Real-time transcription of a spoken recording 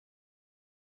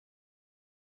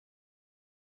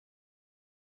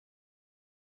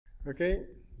Okay,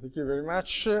 thank you very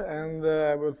much. And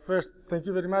well, first, thank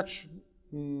you very much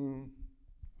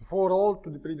for all to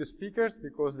the previous speakers,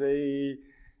 because they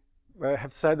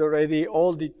have said already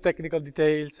all the technical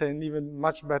details, and even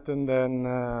much better than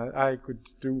I could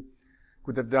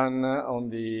have done on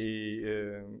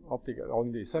the optical,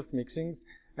 on the self-mixings.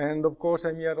 And of course,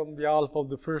 I'm here on behalf of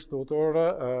the first author,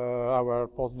 our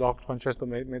postdoc Francesco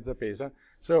Mezzapesa.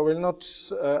 So I will not,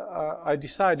 I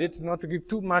decided not to give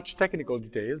too much technical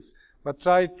details, but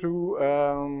try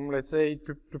to, let's say,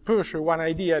 to pursue one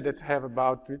idea that I have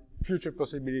about the future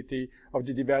possibility of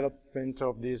the development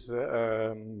of this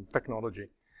technology.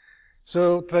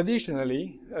 So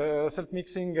traditionally,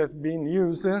 self-mixing has been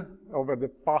used over the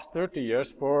past 30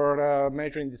 years for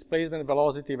measuring displacement,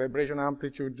 velocity, vibration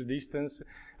amplitude, distance,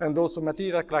 and also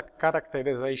material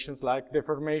characterizations like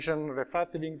deformation,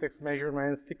 refractive index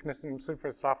measurements, thickness and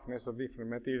surface roughness of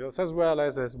different materials, as well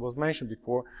as was mentioned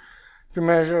before, to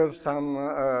measure some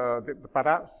a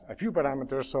few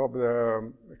parameters of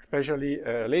the, especially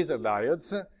laser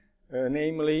diodes,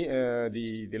 namely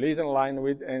the laser line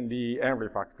width and the Henry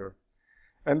factor.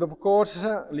 And of course,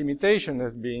 limitation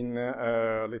has been,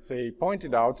 let's say,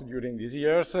 pointed out during these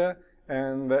years,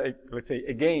 and let's say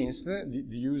against the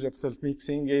use of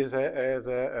self-mixing as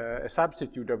a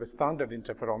substitute of a standard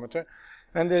interferometer.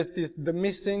 And there's the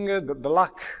missing, the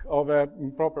lack of a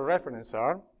proper reference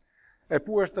arm, a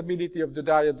poor stability of the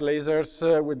diode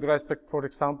lasers with respect, for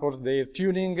example, their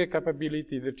tuning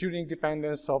capability, the tuning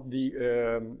dependence of the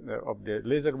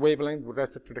laser wavelength with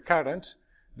respect to the current,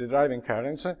 the driving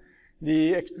current,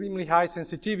 the extremely high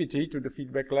sensitivity to the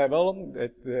feedback level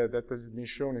that has been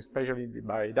shown especially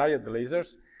by diode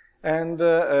lasers, and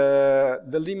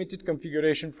the limited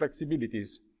configuration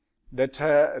flexibilities that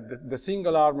the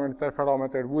single arm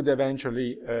interferometer would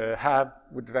eventually have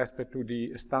with respect to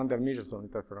the standard Michelson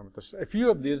interferometers. A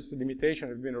few of these limitations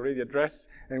have been already addressed,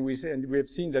 and we have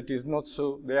seen that is not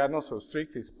so, they are not so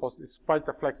strict. It's quite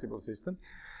a flexible system.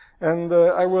 And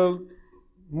I will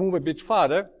move a bit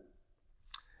further,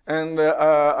 and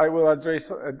I will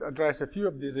address a few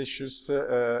of these issues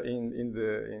in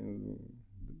the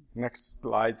next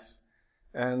slides,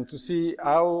 and to see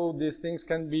how these things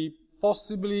can be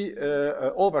possibly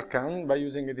overcome by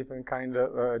using a different kind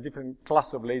of different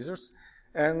class of lasers,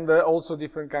 and also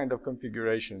different kind of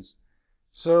configurations.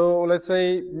 So let's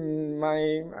say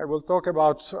I will talk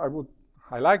about,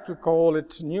 I like to call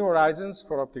it new horizons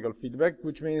for optical feedback,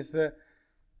 which means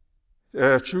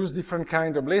choose different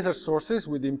kind of laser sources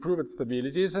with improved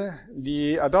stabilities,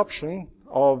 the adoption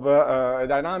of a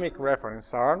dynamic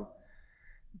reference arm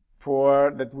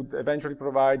that would eventually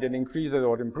provide an increased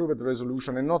or improved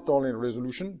resolution, and not only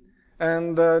resolution,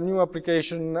 and new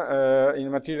application in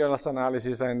materials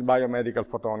analysis and biomedical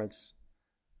photonics.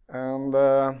 And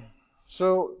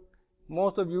so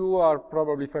most of you are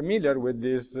probably familiar with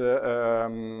this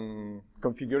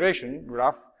configuration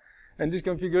graph, and this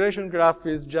configuration graph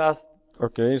is just,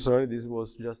 okay, sorry, this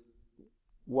was just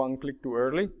one click too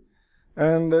early.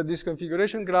 And this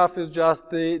configuration graph is just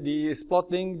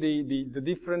plotting the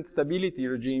different stability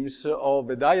regimes of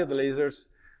the diode lasers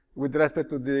with respect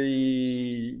to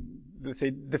the, let's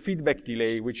say, the feedback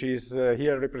delay, which is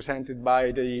here represented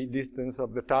by the distance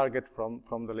of the target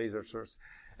from the laser source.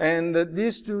 And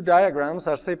these two diagrams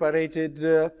are separated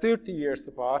 30 years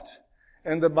apart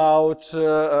and about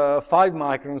 5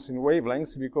 microns in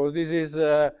wavelengths, because this is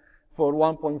for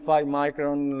 1.5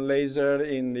 micron laser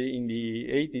in the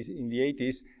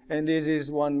 80s, and this is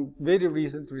one very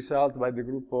recent result by the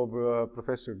group of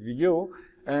Professor Guillot,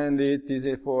 and it is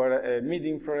for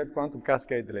mid-infrared quantum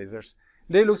cascade lasers.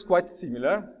 They look quite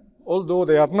similar, although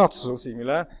they are not so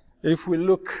similar if we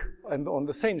look on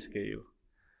the same scale.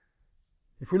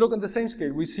 If we look on the same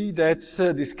scale, we see that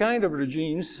this kind of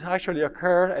regimes actually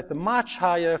occur at a much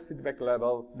higher feedback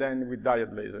level than with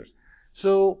diode lasers.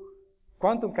 So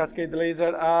quantum cascade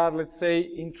lasers are, let's say,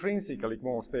 intrinsically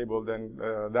more stable than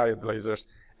diode lasers.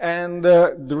 And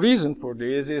the reason for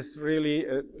this is really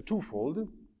twofold.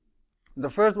 The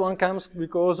first one comes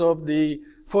because of the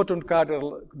photon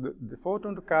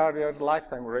to carrier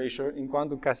lifetime ratio in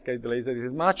quantum cascade lasers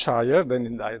is much higher than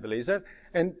in diode laser.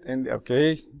 And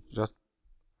okay, just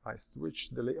I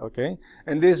switch the, okay.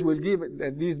 And this will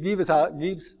gives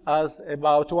us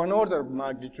about 1 order of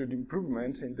magnitude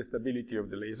improvement in the stability of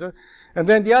the laser. And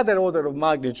then the other order of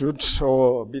magnitude,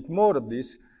 or a bit more of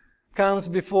this, comes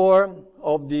before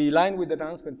of the line width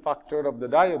enhancement factor of the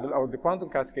diode, or the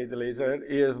quantum cascade laser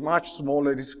is much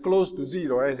smaller, is close to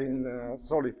 0, as in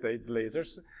solid state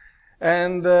lasers.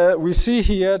 And we see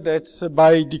here that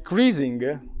by decreasing,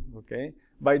 okay,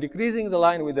 by decreasing the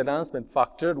line width enhancement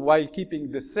factor while keeping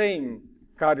the same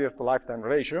carrier to lifetime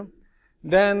ratio,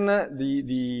 then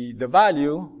the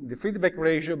value, the feedback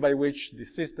ratio by which the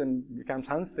system becomes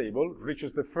unstable,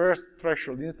 reaches the first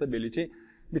threshold instability,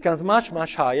 becomes much,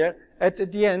 much higher. At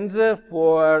the end,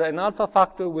 for an alpha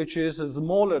factor which is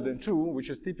smaller than 2, which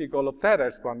is typical of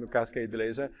terahertz quantum cascade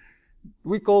laser,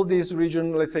 we call this region,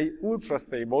 let's say,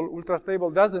 ultra-stable. Ultra-stable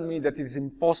doesn't mean that it's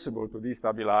impossible to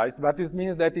destabilize, but it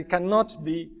means that it cannot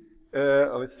be,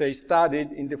 let's say, studied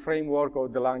in the framework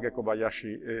of the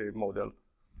Lang-Kobayashi model.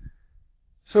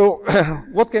 So,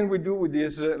 what can we do with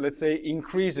this, let's say,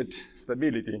 increased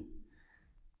stability?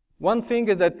 One thing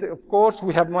is that, of course,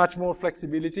 we have much more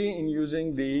flexibility in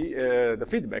using the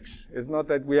feedbacks. It's not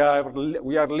that we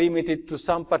are limited to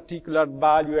some particular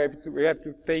value. We have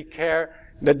to take care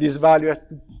that this value is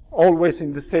always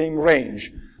in the same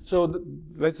range. So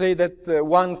let's say that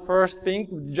one first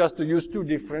thing, just to use 2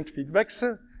 different feedbacks,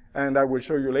 and I will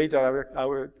show you later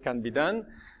how it can be done.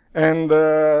 And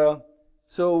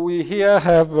so we here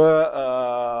have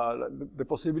the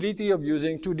possibility of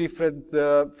using 2 different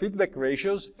feedback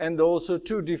ratios and also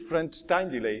 2 different time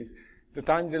delays. The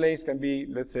time delays can be,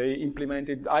 let's say,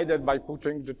 implemented either by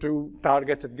putting the 2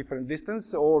 targets at different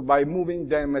distance or by moving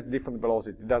them at different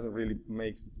velocity. It doesn't really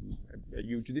make a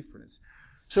huge difference.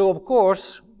 So, of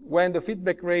course, when the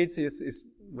feedback rate is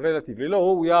relatively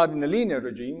low, we are in a linear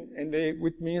regime, and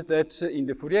which means that in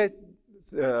the Fourier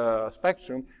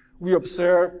spectrum, we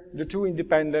observe the 2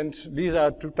 independent, these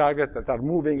are 2 targets that are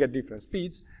moving at different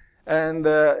speeds, and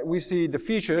we see the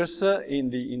features in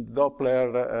the Doppler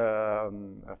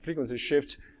frequency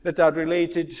shift that are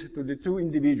related to the 2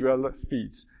 individual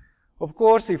speeds. Of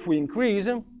course, if we increase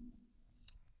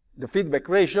the feedback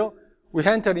ratio, we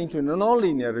enter into a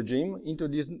nonlinear regime, into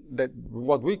this,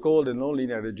 what we call the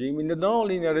nonlinear regime. In the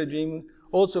nonlinear regime,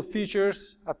 also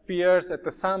features appears at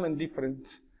the sum and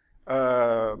different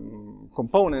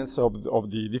components of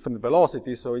the different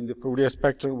velocities. So in the Fourier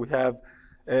spectrum, we have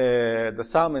the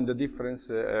sum and the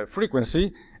difference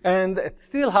frequency, and at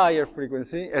still higher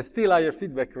frequency, at still higher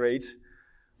feedback rate,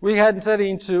 we enter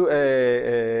into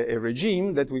a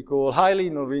regime that we call highly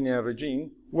nonlinear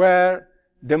regime, where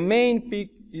the main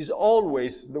peak is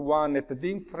always the one at the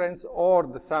difference or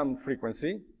the sum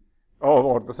frequency,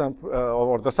 or the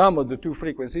sum of the 2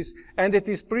 frequencies, and it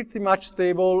is pretty much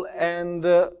stable, and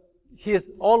he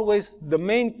is always the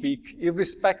main peak,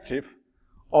 irrespective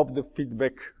of the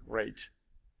feedback rate.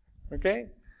 Okay?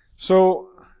 So,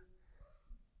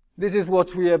 this is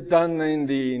what we have done in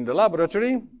the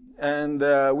laboratory, and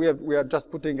we are just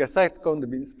putting a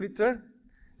second beam splitter.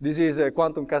 This is a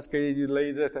quantum cascade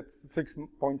laser at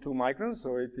 6.2 microns,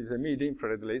 so it is a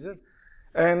mid-infrared laser.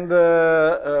 And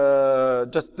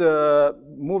just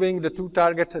moving the 2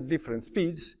 targets at different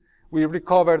speeds, we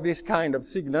recover this kind of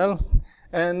signal.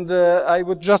 And I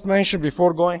would just mention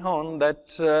before going on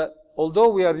that although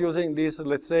we are using this,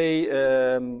 let's say,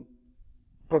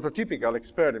 prototypical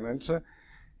experiment,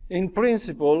 in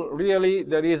principle, really,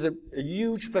 there is a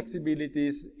huge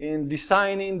flexibilities in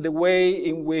designing the way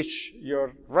in which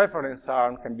your reference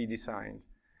arm can be designed.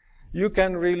 You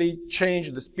can really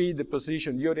change the speed, the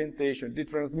position, the orientation, the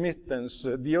transmittance,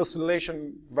 the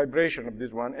oscillation vibration of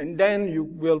this one, and then you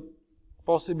will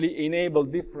possibly enable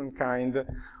different kind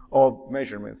of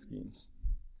measurement schemes.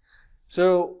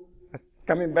 So,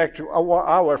 coming back to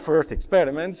our first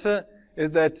experiments, is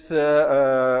that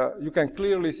you can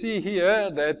clearly see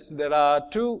here that there are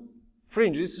 2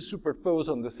 fringes superposed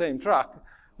on the same track.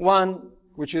 One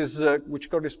which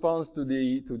corresponds to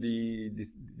the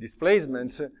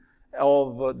displacement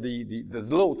of the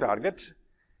slow target,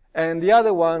 and the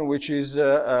other one which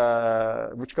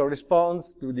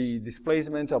corresponds to the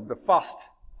displacement of the fast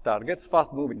targets,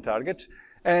 fast moving target.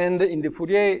 And in the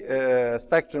Fourier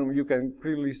spectrum, you can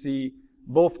clearly see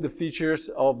both the features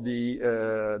of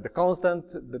the constant,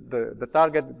 the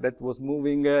target that was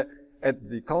moving at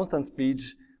the constant speed,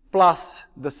 plus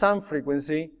the sum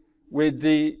frequency with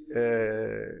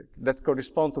that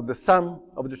correspond to the sum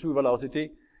of the 2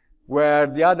 velocity, where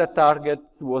the other target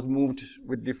was moved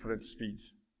with different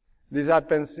speeds. This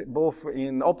happens both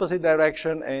in opposite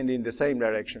direction and in the same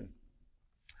direction.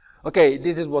 Okay,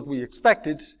 this is what we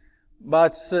expected.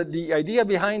 But the idea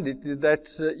behind it is that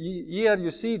here you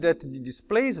see that the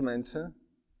displacement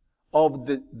of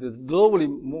the slowly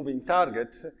moving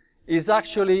target is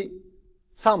actually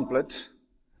sampled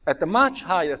at a much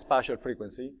higher spatial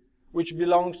frequency, which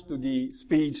belongs to the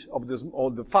speed of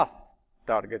the fast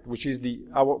target, which is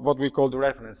what we call the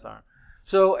reference arm.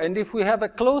 So, and if we have a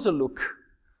closer look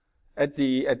at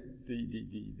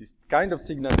this kind of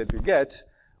signal that we get,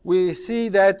 we see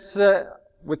that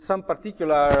with some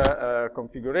particular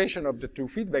configuration of the 2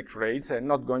 feedback rates, I'm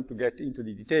not going to get into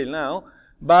the detail now,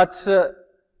 But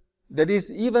there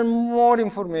is even more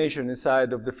information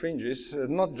inside of the fringes,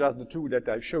 not just the two that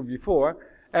I showed before.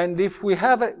 And if we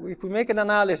make an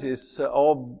analysis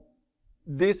of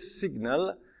this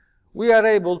signal, we are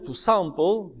able to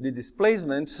sample the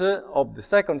displacements of the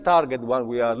second target one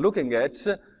we are looking at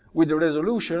with a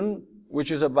resolution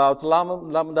which is about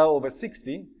lambda over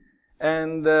 60.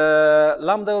 And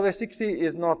lambda over 60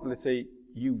 is not, let's say,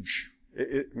 huge.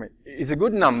 It's a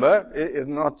good number. It is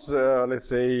not, let's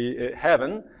say,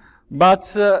 heaven. But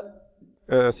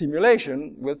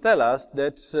simulation will tell us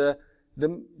that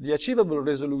the achievable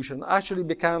resolution actually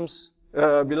depends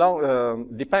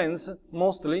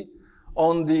mostly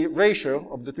on the ratio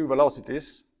of the two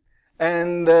velocities,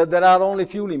 and there are only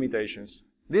few limitations.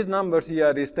 These numbers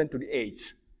here is 10 to the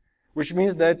 8, which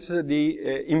means that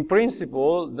in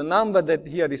principle, the number that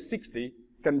here is 60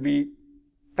 can be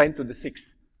 10 to the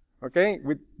 6th, okay,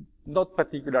 with not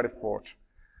particular effort.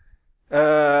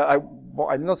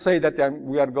 I'm not saying that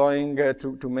we are going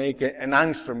to make an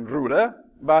angstrom ruler,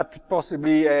 but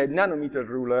possibly a nanometer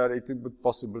ruler, it would be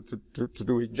possible to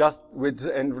do it just with,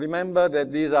 and remember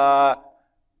that these are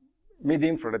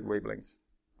mid-infrared wavelengths,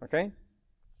 okay?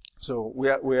 So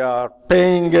we are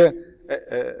paying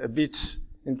a bit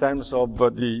in terms of a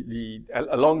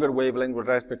longer wavelength with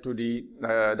respect to the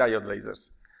diode lasers.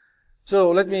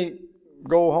 So let me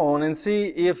go on and see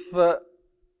if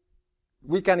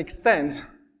we can extend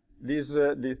this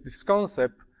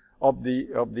concept of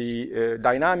the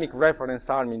dynamic reference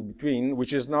arm in between,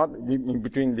 which is not in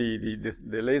between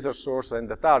the laser source and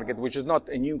the target, which is not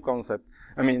a new concept.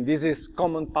 I mean, this is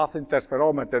common path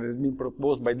interferometer that has been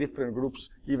proposed by different groups,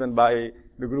 even by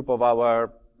the group of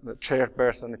our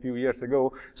chairperson a few years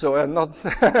ago. So I'm not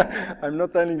I'm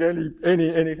not telling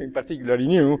anything particularly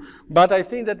new, but I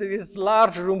think that there is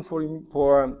large room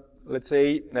for let's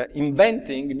say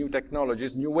inventing new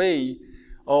technologies, new ways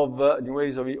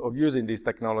of using this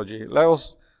technology.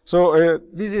 So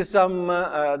this is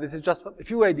just a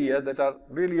few ideas that are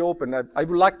really open. I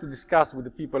would like to discuss with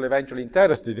the people eventually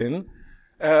interested in,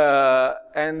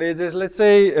 and it is, let's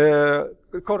say,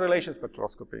 correlation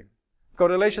spectroscopy.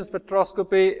 Correlation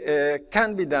spectroscopy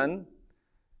can be done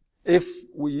if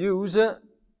we use a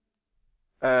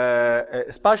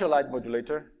spatial light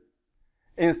modulator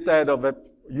instead of a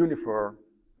uniform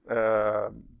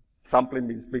sampling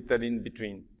being split in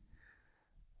between.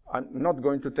 I'm not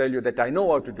going to tell you that I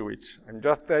know how to do it. I'm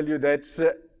just tell you that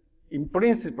in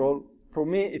principle, for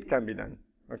me, it can be done,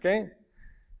 okay?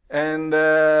 And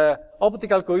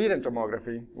optical coherent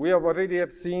tomography. We have already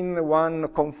seen one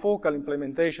confocal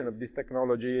implementation of this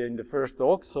technology in the first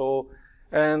talk. So,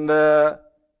 and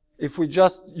if we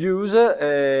just use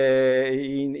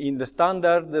in the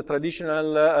standard, the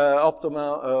traditional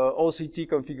optimal OCT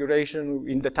configuration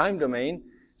in the time domain.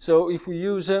 So if we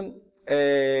use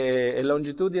a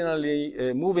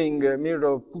longitudinally moving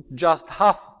mirror put just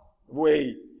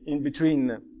halfway in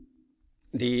between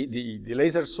the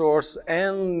laser source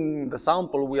and the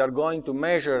sample we are going to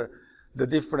measure the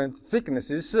different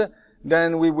thicknesses,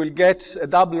 then we will get a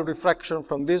double refraction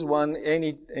from this one.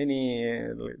 We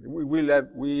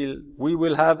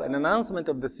will have an enhancement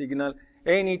of the signal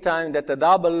any time that a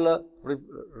double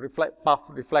path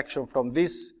reflection from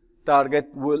this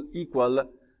target will equal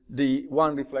the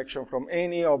one reflection from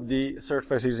any of the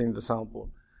surfaces in the sample.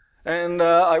 And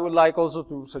I would like also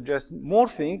to suggest more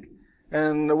things.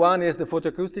 And one is the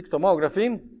photoacoustic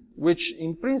tomography, which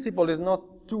in principle is not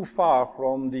too far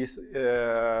from this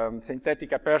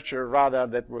synthetic aperture radar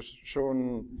that was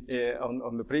shown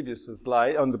on the previous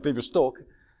slide, on the previous talk,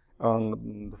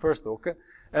 on the first talk.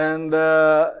 And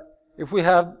if we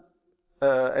have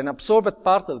an absorbed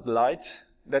parcel light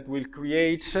that will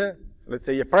create, let's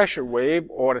say, a pressure wave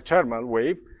or a thermal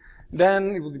wave,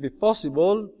 then it would be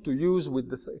possible to use with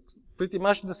pretty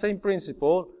much the same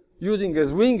principle, using a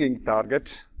swinging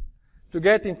target to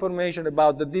get information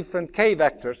about the different K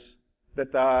vectors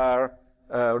that are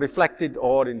reflected,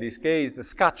 or in this case,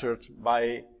 scattered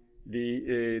by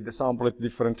the sample at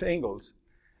different angles.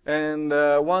 And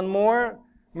one more,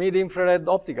 mid-infrared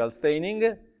optical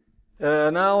staining.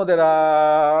 Now there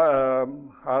are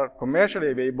commercially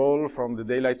available from the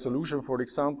daylight solution, for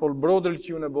example, broadly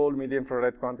tunable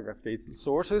mid-infrared quantum cascade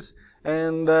sources.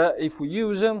 And if we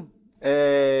use an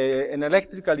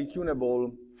electrically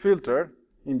tunable filter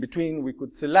in between, we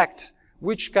could select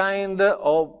which kind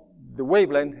of the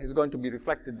wavelength is going to be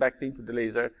reflected back into the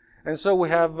laser. And so we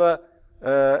have, let's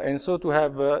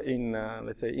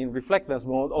say, in reflectance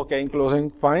mode, okay, in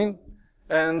closing, fine.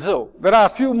 And so there are a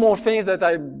few more things that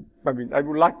I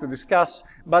would like to discuss,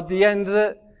 but the end,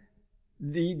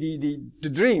 the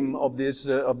dream of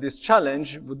this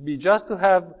challenge would be just to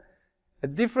have a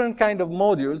different kind of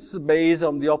modules based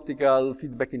on the optical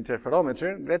feedback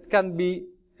interferometer that can be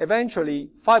eventually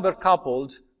fiber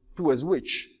coupled to a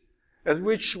switch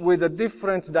with a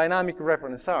different dynamic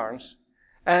reference arms.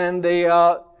 And they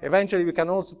are, eventually we can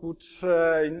also put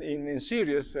in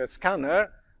series a scanner,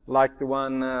 like the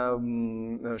one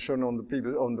shown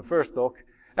on the first talk,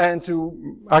 and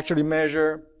to actually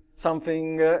measure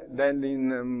something then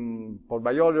in for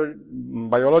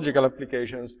biological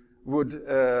applications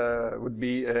would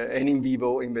be an in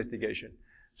vivo investigation.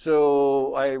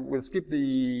 So I will skip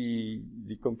the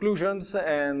conclusions,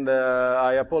 and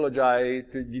I apologize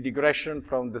to the digression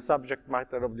from the subject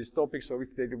matter of this topic. So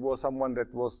if there was someone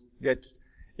that was get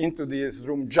into this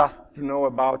room just to know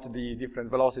about the different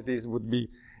velocities,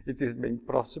 it is being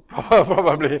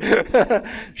probably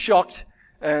shocked.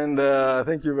 And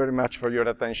thank you very much for your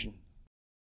attention.